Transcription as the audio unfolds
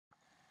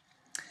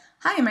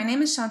Hi, my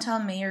name is Chantal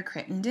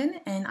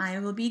Mayer-Crittenden, and I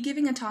will be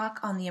giving a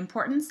talk on the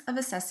importance of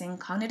assessing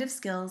cognitive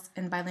skills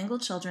in bilingual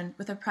children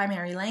with a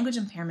primary language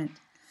impairment.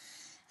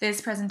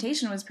 This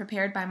presentation was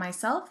prepared by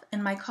myself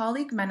and my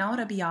colleague Manon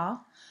Rabillard,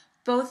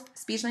 both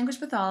speech-language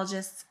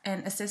pathologists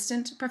and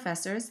assistant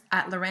professors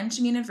at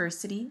Laurentian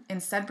University in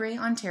Sudbury,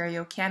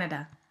 Ontario,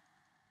 Canada.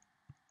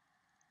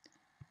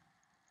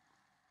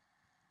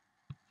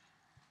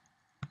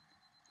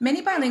 Many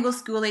bilingual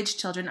school-age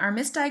children are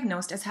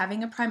misdiagnosed as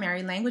having a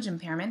primary language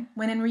impairment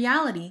when in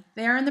reality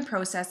they are in the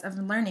process of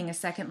learning a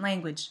second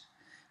language.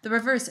 The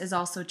reverse is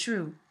also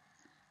true.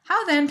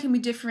 How then can we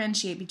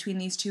differentiate between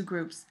these two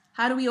groups?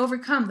 How do we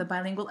overcome the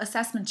bilingual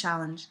assessment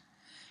challenge?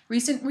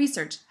 Recent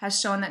research has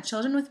shown that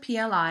children with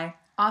PLI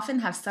often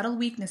have subtle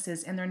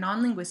weaknesses in their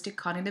non-linguistic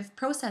cognitive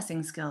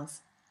processing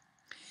skills.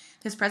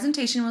 This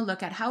presentation will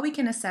look at how we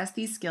can assess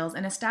these skills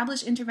and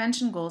establish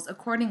intervention goals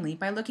accordingly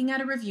by looking at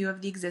a review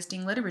of the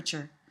existing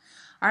literature.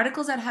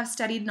 Articles that have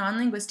studied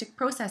non-linguistic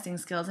processing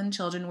skills in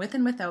children with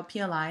and without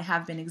PLI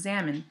have been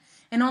examined,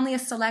 and only a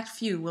select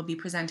few will be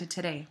presented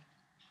today.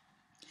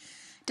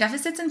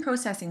 Deficits in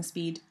processing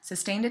speed,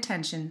 sustained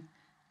attention,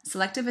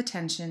 selective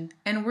attention,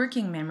 and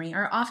working memory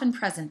are often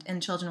present in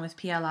children with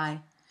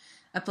PLI.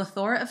 A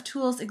plethora of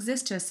tools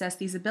exist to assess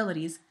these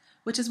abilities,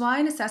 which is why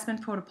an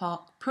assessment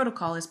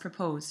protocol is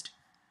proposed.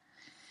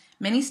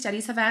 Many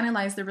studies have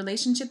analyzed the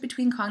relationship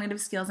between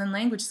cognitive skills and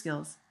language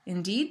skills.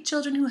 Indeed,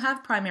 children who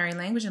have primary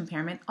language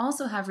impairment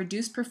also have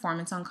reduced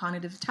performance on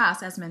cognitive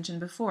tasks as mentioned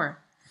before.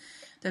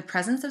 The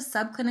presence of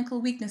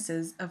subclinical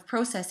weaknesses of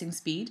processing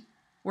speed,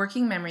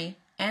 working memory,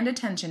 and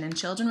attention in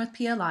children with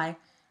PLI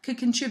could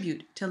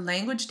contribute to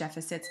language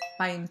deficits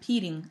by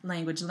impeding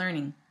language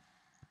learning.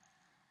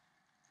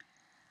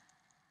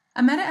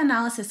 A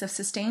meta-analysis of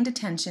sustained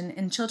attention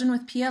in children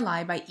with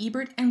PLI by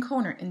Ebert and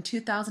Conert in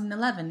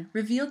 2011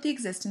 revealed the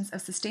existence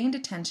of sustained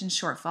attention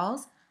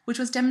shortfalls, which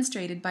was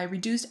demonstrated by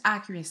reduced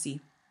accuracy.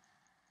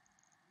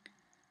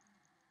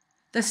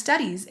 The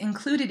studies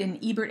included in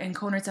Ebert and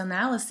Conert's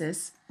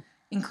analysis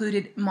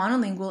included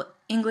monolingual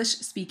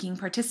English-speaking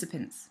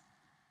participants.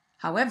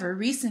 However,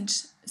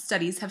 recent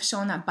studies have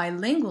shown that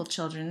bilingual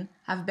children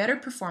have better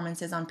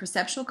performances on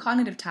perceptual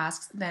cognitive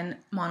tasks than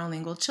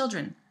monolingual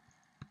children.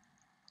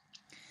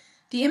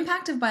 The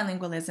impact of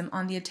bilingualism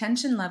on the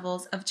attention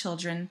levels of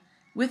children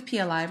with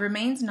PLI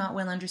remains not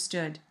well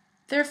understood.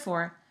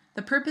 Therefore,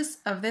 the purpose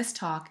of this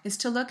talk is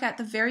to look at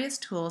the various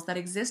tools that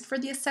exist for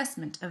the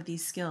assessment of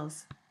these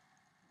skills.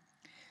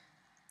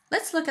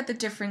 Let's look at the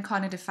different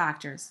cognitive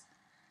factors.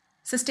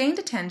 Sustained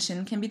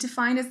attention can be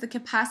defined as the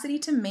capacity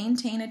to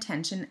maintain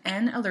attention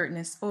and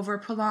alertness over a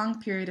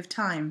prolonged period of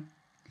time.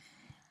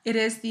 It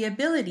is the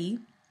ability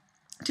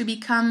to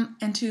become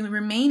and to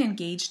remain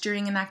engaged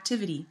during an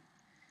activity.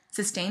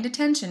 Sustained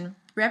attention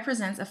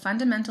represents a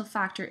fundamental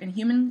factor in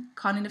human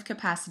cognitive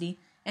capacity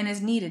and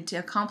is needed to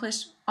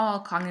accomplish all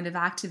cognitive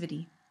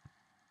activity.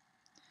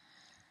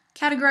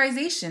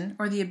 Categorization,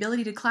 or the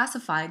ability to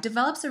classify,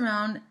 develops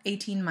around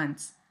 18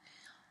 months.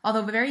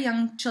 Although very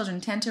young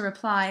children tend to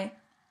rely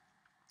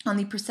on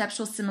the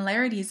perceptual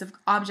similarities of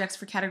objects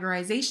for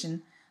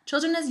categorization,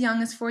 children as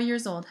young as 4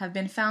 years old have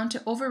been found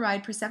to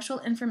override perceptual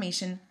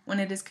information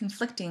when it is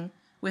conflicting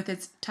with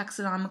its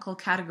taxonomical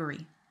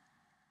category.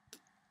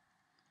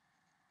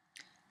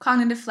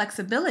 Cognitive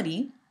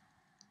flexibility.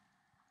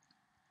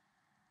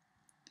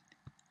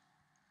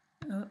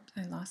 Oh,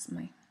 I lost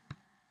my...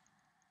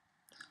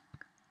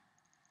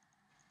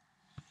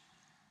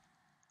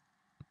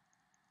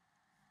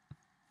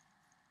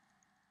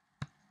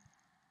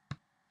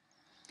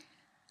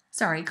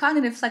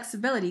 Cognitive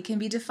flexibility can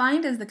be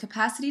defined as the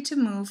capacity to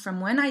move from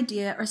one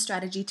idea or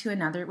strategy to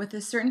another with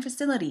a certain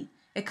facility.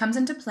 It comes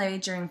into play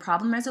during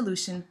problem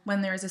resolution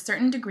when there is a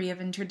certain degree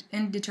of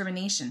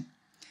indetermination.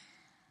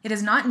 It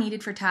is not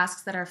needed for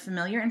tasks that are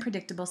familiar and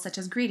predictable, such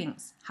as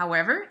greetings.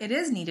 However, it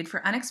is needed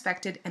for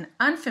unexpected and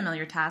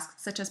unfamiliar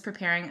tasks, such as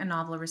preparing a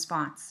novel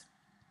response.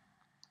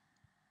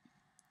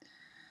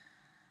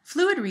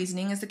 Fluid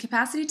reasoning is the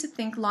capacity to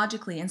think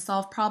logically and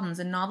solve problems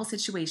in novel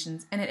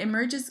situations, and it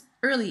emerges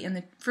early in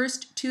the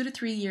first 2 to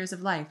 3 years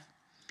of life.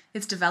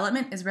 Its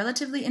development is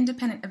relatively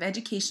independent of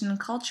education and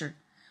culture.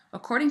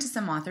 According to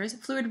some authors,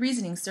 fluid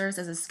reasoning serves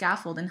as a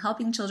scaffold in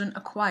helping children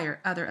acquire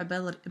other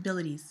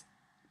abilities.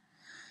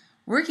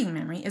 Working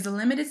memory is a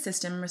limited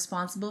system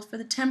responsible for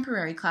the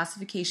temporary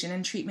classification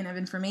and treatment of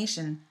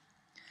information.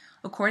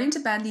 According to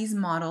Baddeley's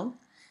model,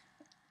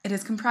 it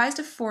is comprised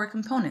of 4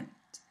 components: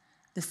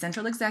 the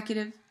central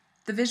executive,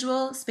 the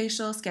visual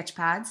spatial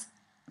sketchpads,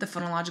 the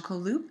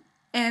phonological loop,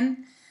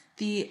 and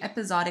the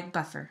episodic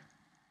buffer.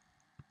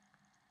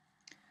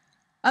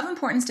 Of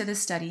importance to this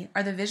study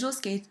are the visual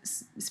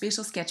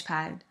spatial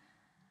sketchpad,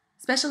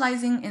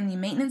 specializing in the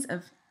maintenance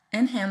of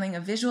and handling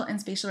of visual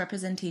and spatial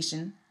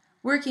representation,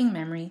 working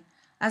memory,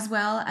 as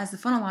well as the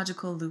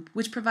phonological loop,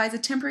 which provides a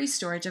temporary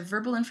storage of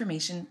verbal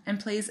information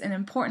and plays an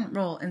important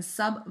role in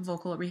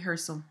sub-vocal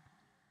rehearsal.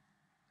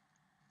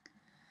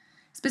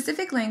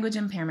 Specific language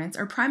impairments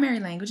or primary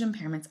language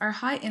impairments are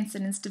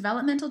high-incidence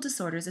developmental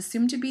disorders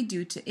assumed to be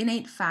due to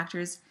innate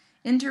factors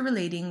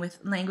interrelating with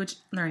language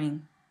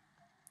learning.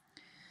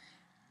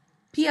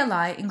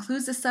 PLI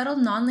includes the subtle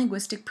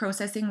non-linguistic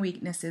processing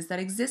weaknesses that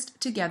exist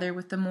together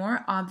with the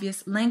more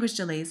obvious language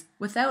delays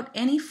without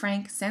any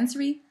frank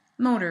sensory,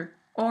 motor,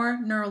 or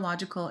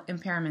neurological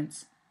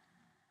impairments.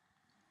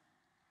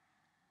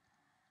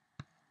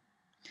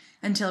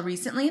 Until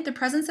recently, the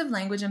presence of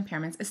language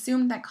impairments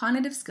assumed that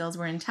cognitive skills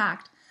were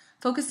intact,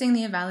 focusing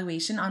the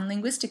evaluation on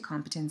linguistic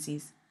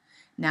competencies.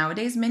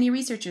 Nowadays, many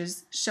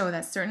researchers show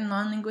that certain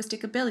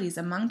non-linguistic abilities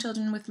among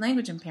children with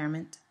language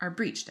impairment are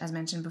breached, as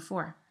mentioned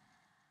before.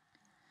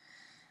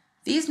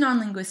 These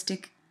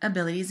non-linguistic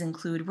abilities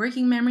include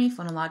working memory,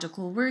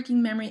 phonological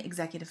working memory,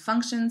 executive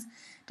functions,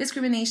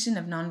 discrimination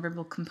of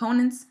nonverbal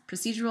components,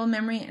 procedural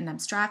memory and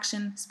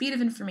abstraction, speed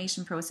of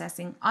information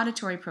processing,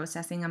 auditory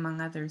processing, among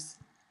others.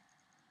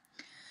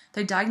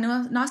 The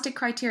diagnostic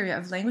criteria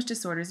of language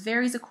disorders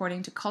varies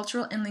according to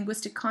cultural and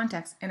linguistic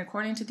context and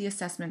according to the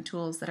assessment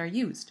tools that are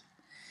used.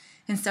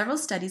 In several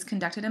studies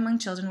conducted among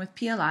children with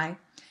PLI,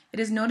 it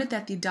is noted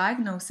that the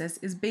diagnosis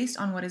is based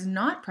on what is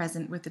not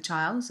present with the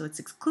child, so it's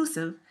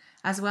exclusive,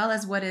 as well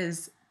as what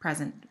is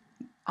present,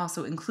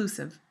 also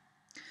inclusive.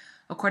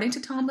 According to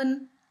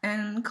Tomlin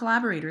and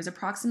collaborators,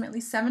 approximately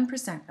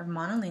 7% of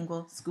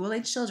monolingual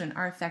school-age children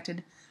are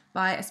affected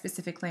by a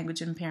specific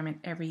language impairment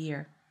every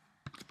year.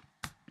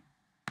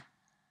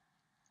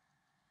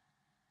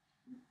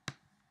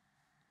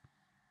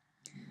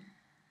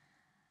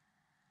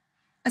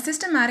 A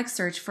systematic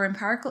search for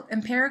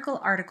empirical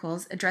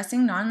articles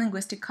addressing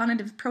non-linguistic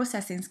cognitive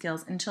processing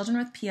skills in children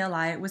with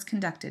PLI was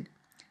conducted.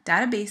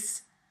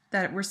 Databases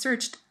that were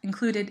searched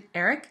included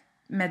ERIC,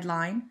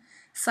 Medline,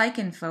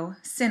 PsycInfo,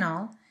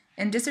 CINAHL,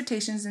 and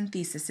dissertations and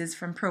theses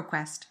from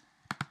ProQuest.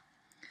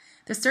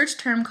 The search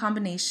term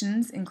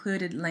combinations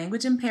included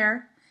language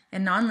impair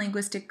and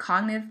non-linguistic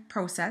cognitive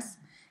process,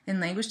 and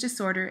language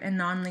disorder and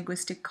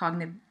non-linguistic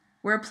cognitive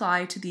were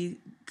applied to the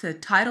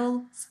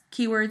titles,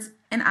 keywords,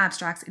 and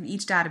abstracts in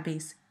each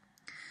database.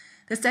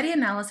 The study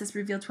analysis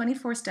revealed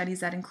 24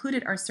 studies that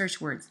included our search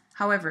words.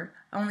 However,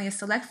 only a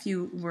select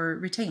few were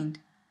retained.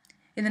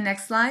 In the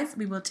next slides,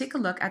 we will take a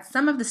look at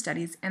some of the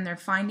studies and their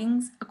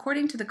findings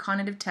according to the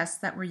cognitive tests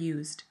that were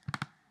used.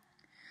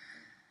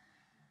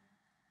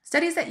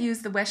 Studies that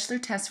used the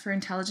Wechsler test for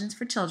intelligence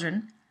for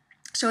children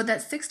showed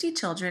that 60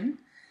 children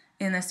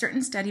in a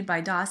certain study by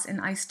Das and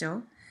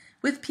Aisto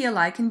with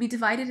PLI can be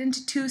divided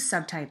into two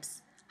subtypes: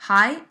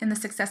 high in the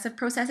successive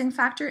processing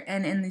factor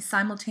and in the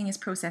simultaneous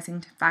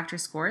processing factor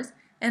scores,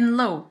 and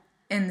low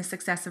in the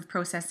successive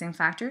processing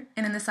factor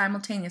and in the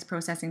simultaneous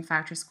processing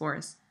factor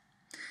scores.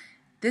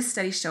 This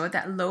study showed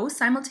that low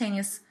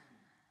simultaneous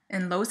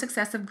and low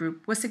successive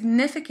group was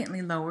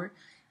significantly lower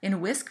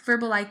in WISC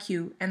verbal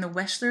IQ and the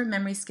Wechsler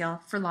memory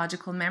scale for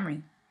logical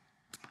memory.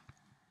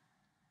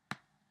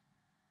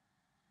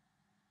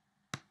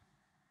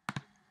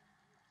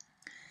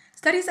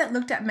 Studies that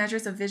looked at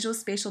measures of visual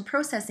spatial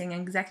processing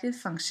and executive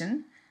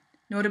function,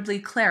 notably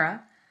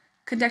CLARA,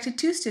 conducted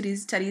two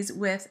studies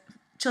with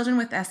children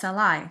with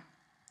SLI,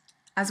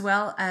 as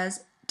well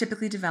as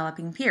typically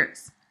developing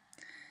peers.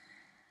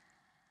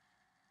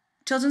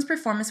 Children's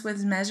performance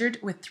was measured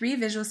with 3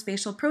 visual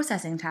spatial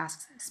processing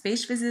tasks: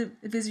 space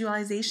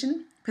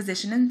visualization,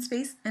 position in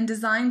space, and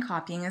design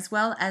copying, as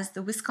well as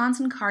the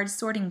Wisconsin card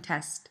sorting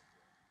test.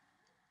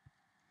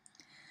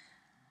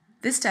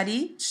 This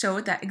study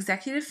showed that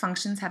executive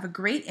functions have a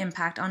great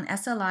impact on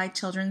SLI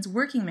children's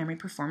working memory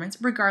performance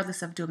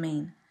regardless of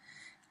domain.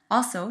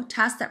 Also,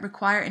 tasks that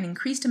require an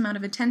increased amount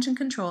of attention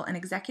control and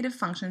executive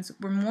functions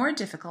were more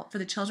difficult for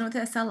the children with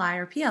SLI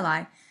or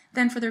PLI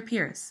than for their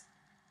peers.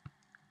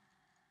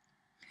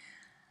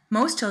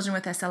 Most children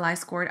with SLI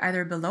scored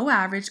either below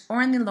average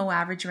or in the low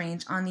average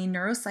range on the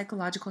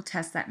neuropsychological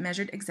tests that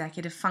measured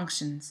executive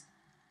functions.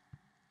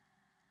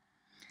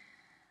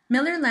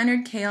 Miller,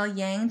 Leonard, Kale,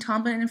 Yang,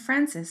 Tomlin, and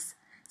Francis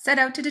set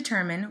out to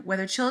determine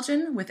whether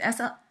children with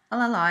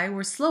SLI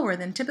were slower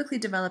than typically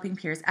developing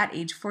peers at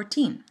age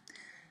 14.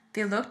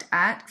 They looked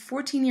at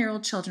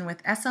 14-year-old children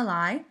with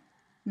SLI,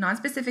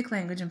 nonspecific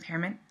language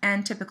impairment,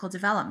 and typical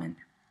development.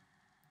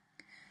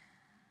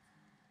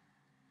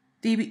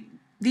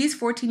 These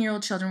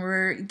 14-year-old children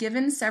were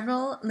given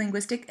several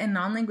linguistic and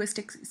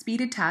non-linguistic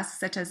speeded tasks,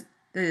 such as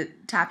the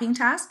tapping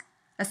task,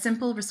 a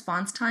simple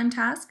response time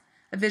task,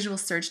 a visual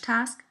search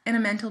task, and a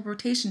mental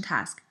rotation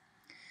task.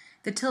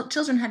 The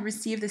children had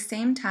received the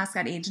same task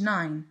at age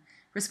 9.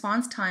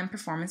 Response time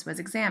performance was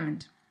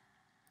examined.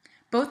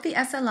 Both the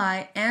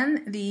SLI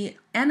and the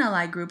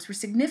NLI groups were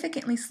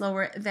significantly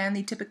slower than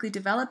the typically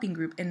developing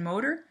group in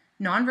motor,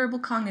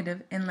 nonverbal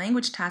cognitive, and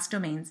language task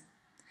domains.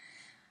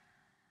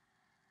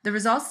 The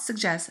results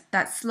suggest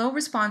that slow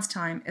response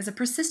time is a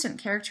persistent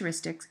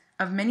characteristic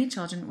of many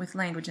children with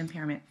language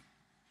impairment.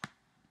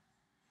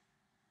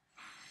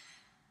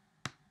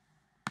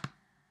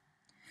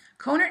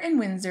 Conert and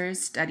Windsor's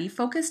study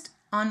focused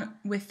on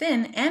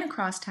within and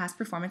across task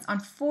performance on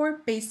 4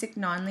 basic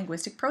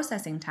non-linguistic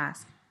processing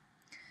tasks.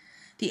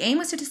 The aim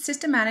was to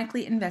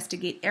systematically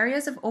investigate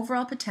areas of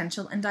overall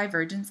potential and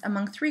divergence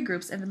among 3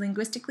 groups of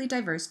linguistically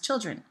diverse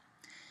children.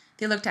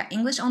 They looked at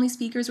English-only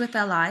speakers with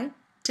LI,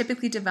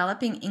 typically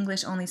developing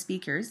English-only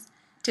speakers,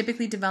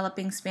 typically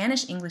developing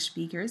Spanish-English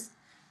speakers,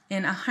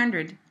 in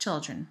 100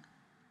 children.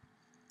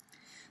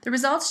 The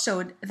results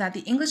showed that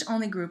the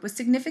English-only group was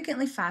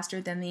significantly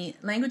faster than the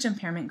language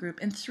impairment group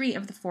in 3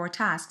 of the 4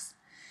 tasks.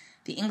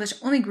 The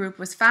English-only group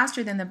was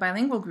faster than the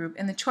bilingual group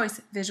in the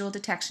choice visual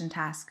detection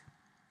task.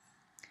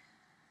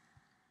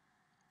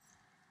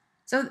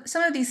 So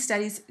some of these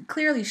studies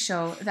clearly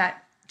show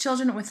that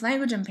children with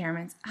language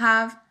impairments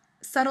have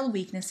subtle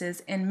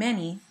weaknesses in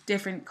many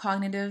different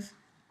cognitive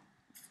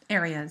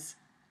areas.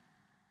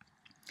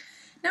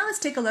 Now let's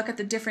take a look at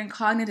the different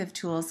cognitive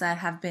tools that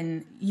have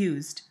been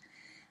used.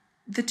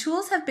 The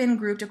tools have been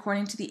grouped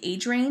according to the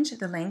age range,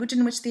 the language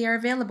in which they are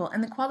available,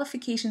 and the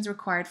qualifications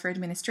required for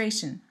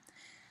administration.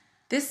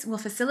 This will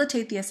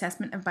facilitate the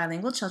assessment of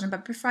bilingual children by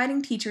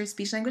providing teachers,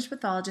 speech-language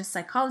pathologists,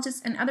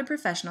 psychologists, and other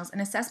professionals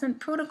an assessment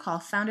protocol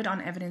founded on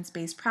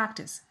evidence-based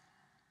practice.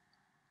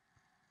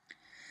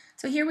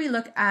 So here we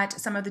look at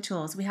some of the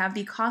tools. We have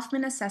the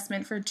Kaufman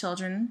assessment for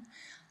children,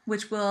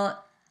 which will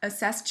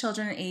assess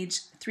children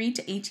aged 3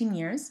 to 18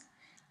 years,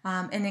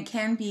 and it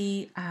can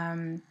be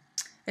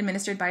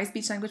administered by a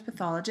speech-language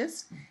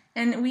pathologist.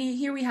 And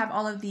here we have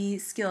all of the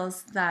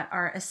skills that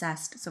are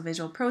assessed, so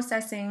visual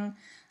processing,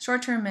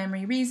 short-term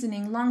memory,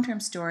 reasoning,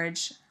 long-term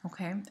storage,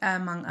 okay,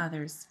 among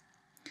others.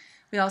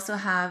 We also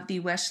have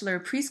the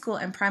Wechsler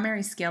Preschool and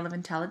Primary Scale of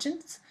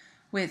Intelligence,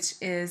 which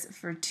is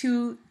for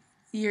 2.5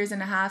 years to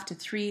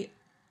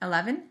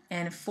 3.11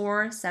 and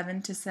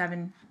 4.7 to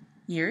 7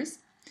 years.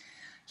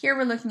 Here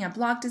we're looking at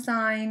block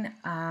design,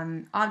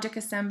 object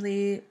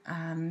assembly,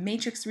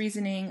 matrix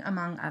reasoning,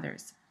 among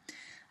others.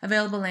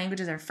 Available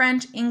languages are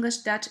French, English,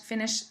 Dutch,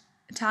 Finnish,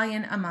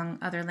 Italian, among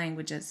other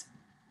languages.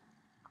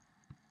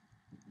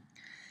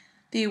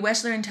 The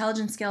Wechsler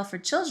Intelligence Scale for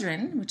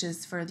Children, which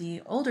is for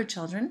the older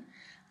children,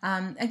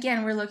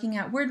 again, we're looking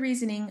at word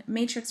reasoning,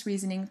 matrix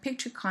reasoning,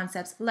 picture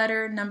concepts,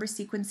 letter, number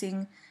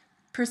sequencing,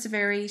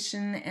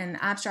 perseveration and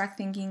abstract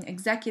thinking,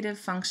 executive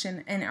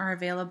function, and are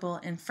available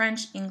in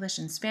French, English,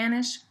 and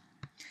Spanish.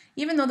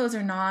 Even though those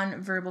are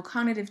non-verbal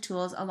cognitive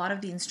tools, a lot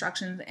of the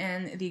instructions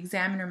and the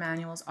examiner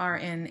manuals are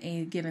in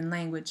a given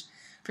language.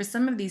 For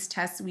some of these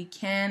tests, they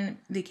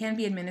can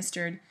be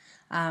administered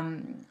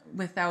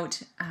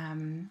without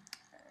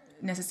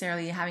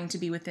necessarily having to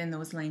be within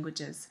those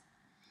languages.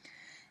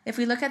 If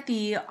we look at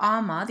the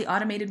AMA, the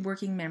Automated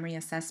Working Memory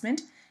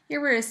Assessment, here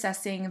we're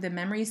assessing the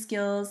memory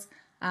skills,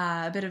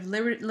 a bit of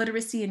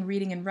literacy in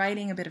reading and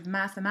writing, a bit of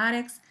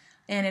mathematics,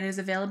 and it is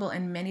available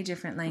in many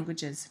different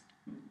languages.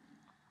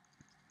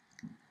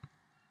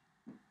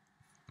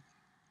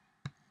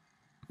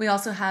 We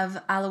also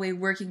have Alloway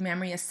Working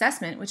Memory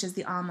Assessment, which is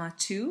the ALMA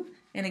 2,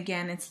 and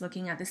again, it's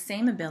looking at the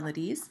same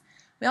abilities.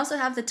 We also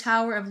have the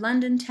Tower of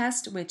London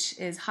test, which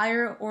is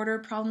higher order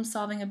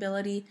problem-solving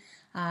ability.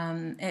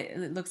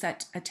 It looks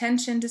at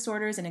attention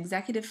disorders and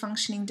executive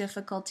functioning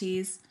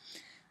difficulties.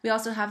 We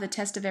also have the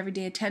Test of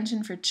Everyday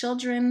Attention for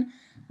Children,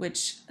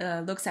 which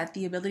looks at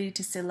the ability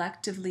to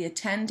selectively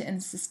attend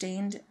and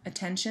sustained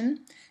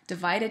attention,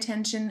 divide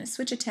attention,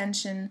 switch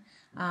attention,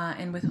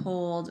 and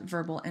withhold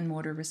verbal and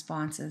motor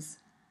responses.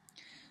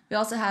 We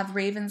also have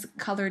Raven's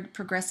Colored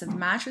Progressive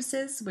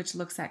Matrices, which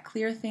looks at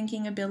clear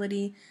thinking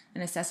ability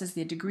and assesses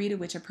the degree to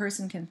which a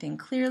person can think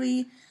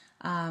clearly,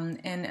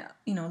 and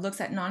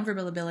looks at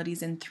nonverbal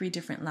abilities in 3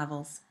 different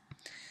levels.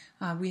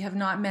 We have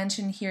not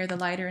mentioned here the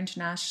Leiter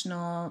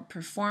International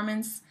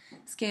Performance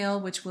Scale,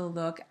 which will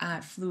look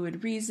at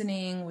fluid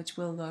reasoning, which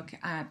will look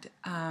at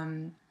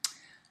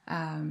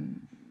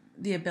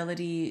the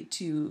ability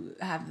to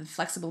have the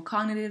flexible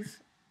cognitive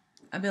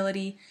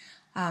ability.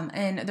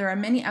 And there are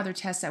many other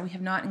tests that we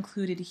have not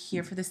included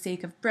here for the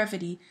sake of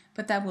brevity,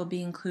 but that will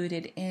be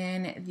included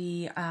in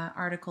the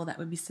article that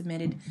would be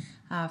submitted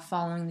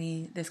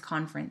following this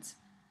conference.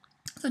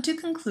 So to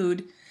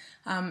conclude,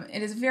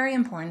 it is very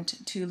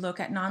important to look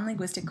at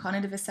non-linguistic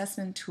cognitive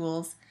assessment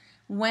tools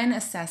when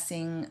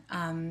assessing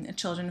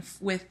children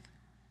with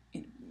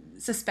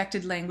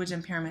suspected language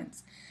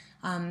impairments.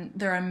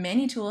 There are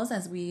many tools,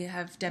 as we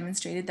have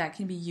demonstrated, that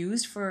can be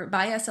used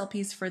by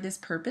SLPs for this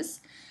purpose.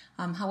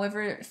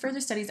 However, further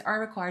studies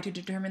are required to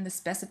determine the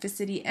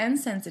specificity and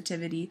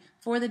sensitivity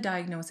for the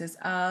diagnosis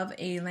of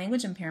a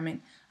language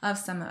impairment of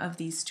some of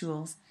these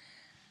tools.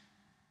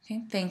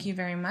 Okay, thank you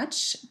very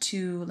much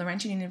to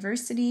Laurentian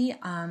University.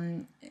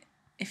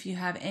 If you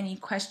have any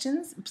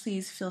questions,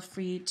 please feel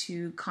free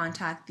to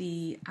contact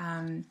the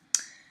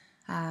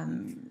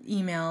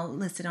email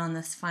listed on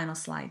this final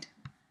slide.